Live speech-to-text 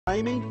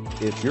Ramey,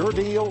 it's your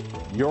deal,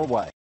 your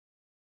way.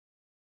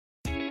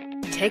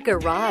 Take a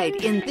ride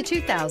in the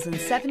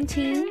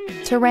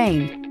 2017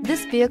 Terrain.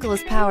 This vehicle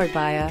is powered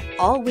by a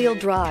all-wheel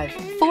drive,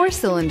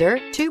 4-cylinder,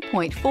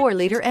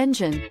 2.4-liter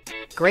engine.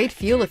 Great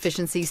fuel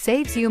efficiency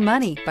saves you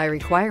money by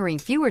requiring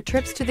fewer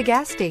trips to the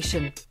gas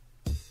station.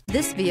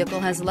 This vehicle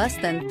has less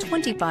than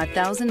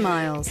 25,000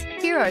 miles.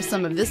 Here are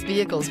some of this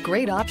vehicle's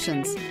great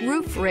options: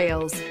 roof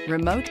rails,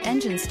 remote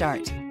engine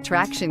start,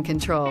 traction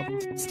control,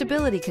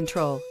 stability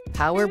control,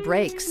 power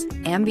brakes,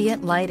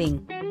 ambient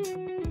lighting.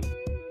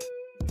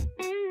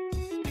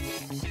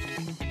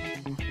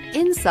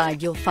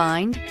 Inside you'll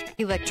find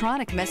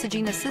electronic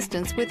messaging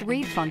assistance with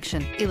read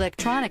function,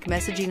 electronic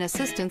messaging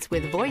assistance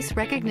with voice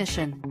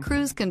recognition,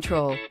 cruise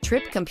control,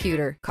 trip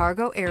computer,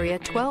 cargo area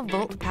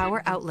 12-volt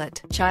power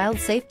outlet, child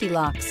safety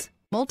locks,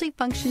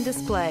 multifunction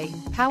display,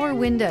 power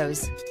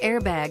windows,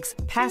 airbags,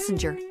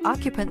 passenger,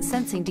 occupant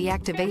sensing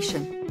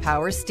deactivation,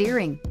 power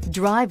steering.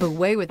 Drive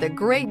away with a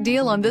great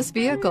deal on this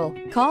vehicle.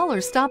 Call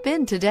or stop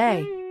in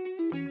today.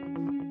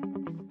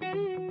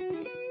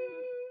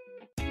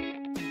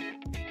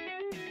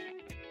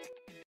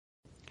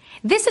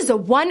 This is a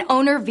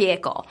one-owner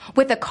vehicle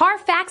with a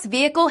Carfax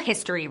Vehicle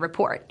History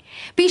Report.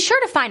 Be sure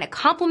to find a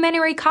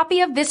complimentary copy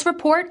of this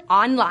report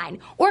online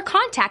or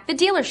contact the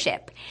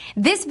dealership.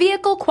 This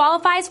vehicle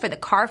qualifies for the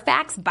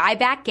Carfax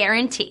Buyback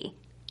Guarantee.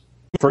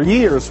 For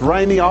years,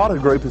 Ramey Auto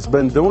Group has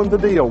been doing the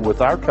deal with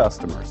our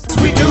customers.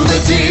 We do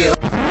the deal.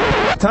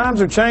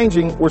 Times are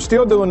changing. We're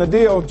still doing the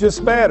deal,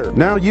 just better.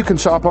 Now you can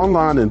shop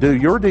online and do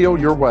your deal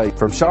your way,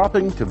 from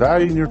shopping to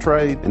valuing your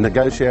trade and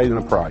negotiating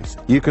a price.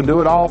 You can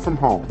do it all from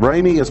home.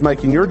 Ramey is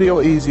making your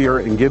deal easier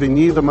and giving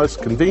you the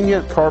most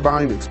convenient car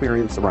buying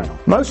experience around.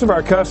 Most of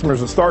our customers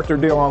that start their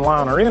deal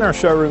online are in our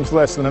showrooms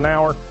less than an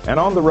hour and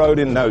on the road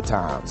in no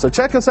time. So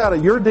check us out at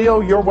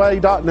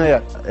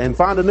yourdealyourway.net and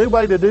find a new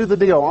way to do the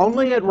deal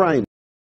only at Ramey.